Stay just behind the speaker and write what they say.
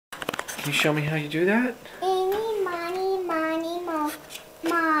Can you show me how you do that? Eeny, miny, miny, mo.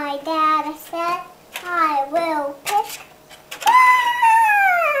 My dad said I will pick.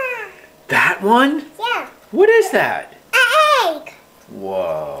 Ah! That one? Yeah. What is that? An egg.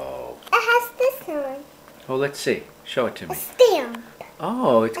 Whoa. It has this one. Oh, let's see. Show it to A me. stamp.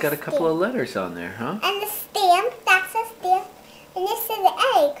 Oh, it's got a couple of letters on there, huh? And the stamp, that's a stamp. And this is the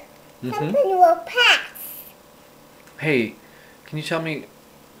egg. Something Mm-hmm. will pass. Hey, can you tell me,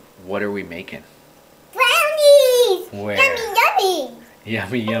 what are we making? Brownies! Where? Yummy, yummy!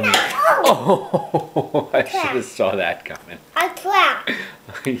 Yummy, yummy. No. Oh, I should have saw that coming. I clap.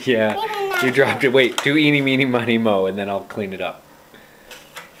 Yeah, you dropped it. Wait, do eeny, meeny, miny, mo, and then I'll clean it up.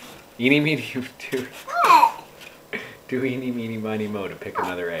 Eeny, meeny, What? do eeny, meeny, miny, mo to pick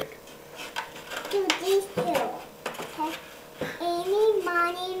another egg. Do these two. Okay. Eeny,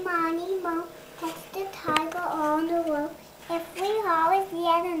 miny, miny, mo. Catch the tiger on the road. If we always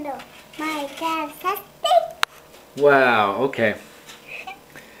get in the my dad says big. Wow, okay.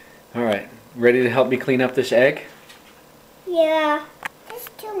 All right, ready to help me clean up this egg? Yeah. It's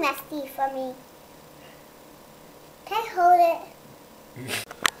too messy for me. Can I hold it?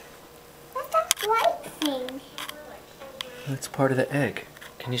 What's that white thing? That's part of the egg.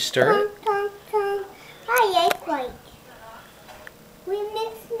 Can you stir it? Dun, dun, dun. I like white. We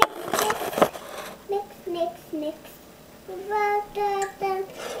mix, mix, mix, mix, mix. Da, da, da.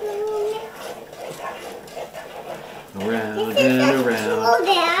 We mix. Around This is and a around. tool,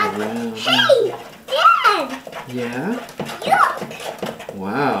 Dad. Around. Hey, Dad. Yeah? Look.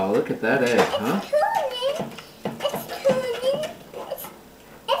 Wow, look at that egg, huh? It's tuning. It's tuning.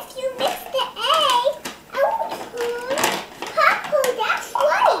 If you mix the egg, I will turn purple. That's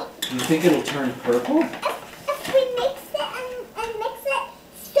right. You think it'll turn purple? If we mix it and mix it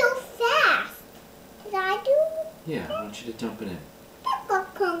so fast. Did I do? Yeah, I want you to dump it in. That's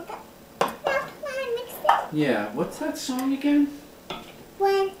when I mix it. Yeah, what's that song again?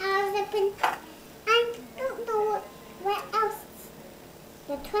 When I was up in, I don't know what else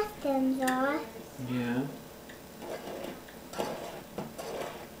the questions are. Yeah.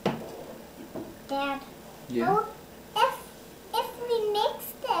 Dad. Yeah. Oh, if we mix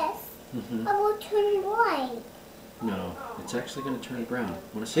this, Mm-hmm. it will turn white. No, it's actually going to turn brown.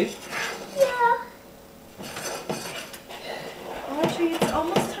 Want to see? Yeah. Audrey, it's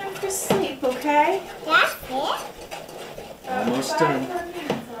almost time for sleep, okay? That's it. Almost 5 done. more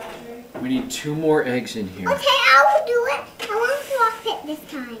minutes, Audrey. We need 2 more eggs in here. Okay, I will do it. I want to drop it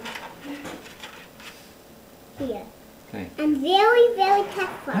this time. Here. Okay. I'm very, very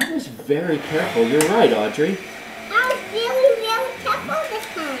careful. I was very careful. You're right, Audrey. I was very, very careful this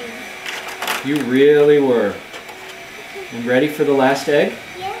time. You really were. And ready for the last egg?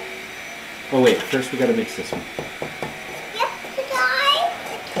 Yeah. Oh wait, first we got to mix this one. Yep. Could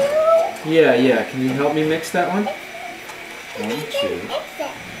I? Two. Yeah. Can you help me mix that one? And 1, then 2. mix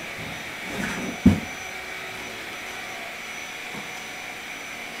it.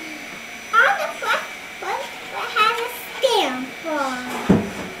 On the first one, it has a stamp on.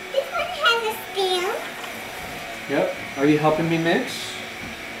 This one has a stamp. Yep. Are you helping me mix?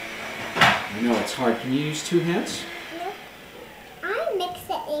 I know it's hard. Can you use 2 hands? Yep. I mix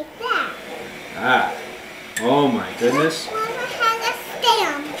it like that. Ah. Oh my goodness. This one has a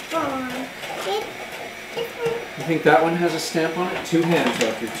stamp on. This one, You think that one has a stamp on it? 2 hands,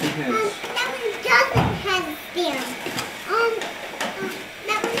 Audrey. 2 hands. that one doesn't have a stamp.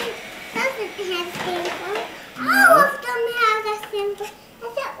 That one doesn't have a stamp on. All of them have a stamp.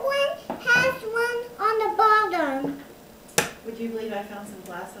 And that one has one on the bottom. Would you believe I found some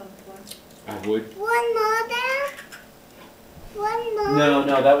glass on the floor? I would. One more there. One more.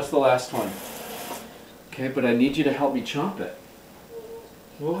 No, that was the last one. Okay, but I need you to help me chomp it.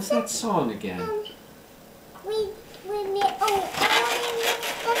 What was that song again? We made, we mixed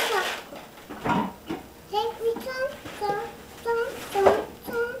the chocolate. Take me some.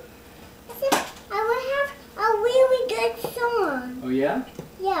 I will have a really good song. Oh yeah?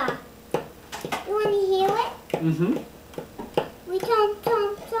 Yeah. You want to hear it? Mm-hmm. We chomp,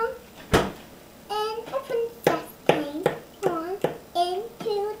 and a princess came on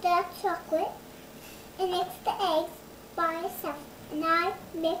into the chocolate and mix the eggs by itself. And I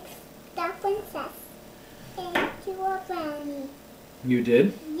mixed the princess into a brownie. You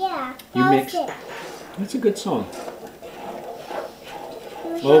did? Yeah, You that mixed- was it. That's a good song.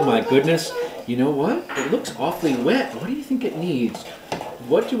 You Oh show my the goodness. picture? You know what? It looks awfully wet. What do you think it needs?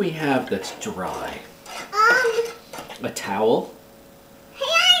 What do we have that's dry? A towel? Hey,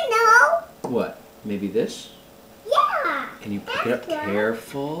 I know. What? Maybe this? Yeah. Can you pick it up? That's dry.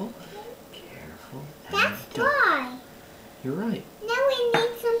 Careful. Careful. That's and don't- dry. You're right. Now we need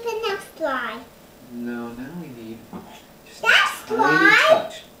something else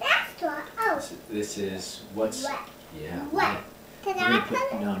this is what's Wet. yeah. Wet. We're gonna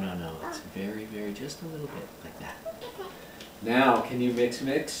put, no. It's very, very just a little bit like that. Now, can you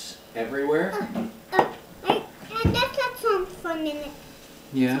mix everywhere? And let's have some for a minute.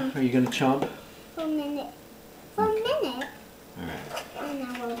 Yeah. Are you gonna chomp? For a minute. For a minute. All right. And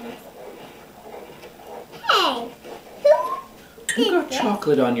I will mix. Hey, who You got did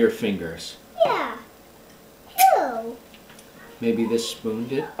chocolate on your fingers. this? Yeah. Who? Maybe this spoon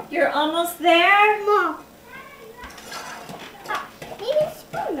did. You're almost there? Mom. Maybe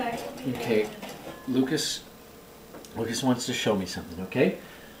spoon or something. Okay, Lucas wants to show me something. Okay.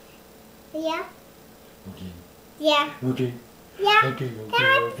 Yeah. Okay. Yeah. Okay. Yeah. Okay.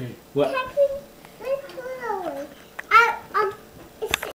 Dad, Okay. What? can we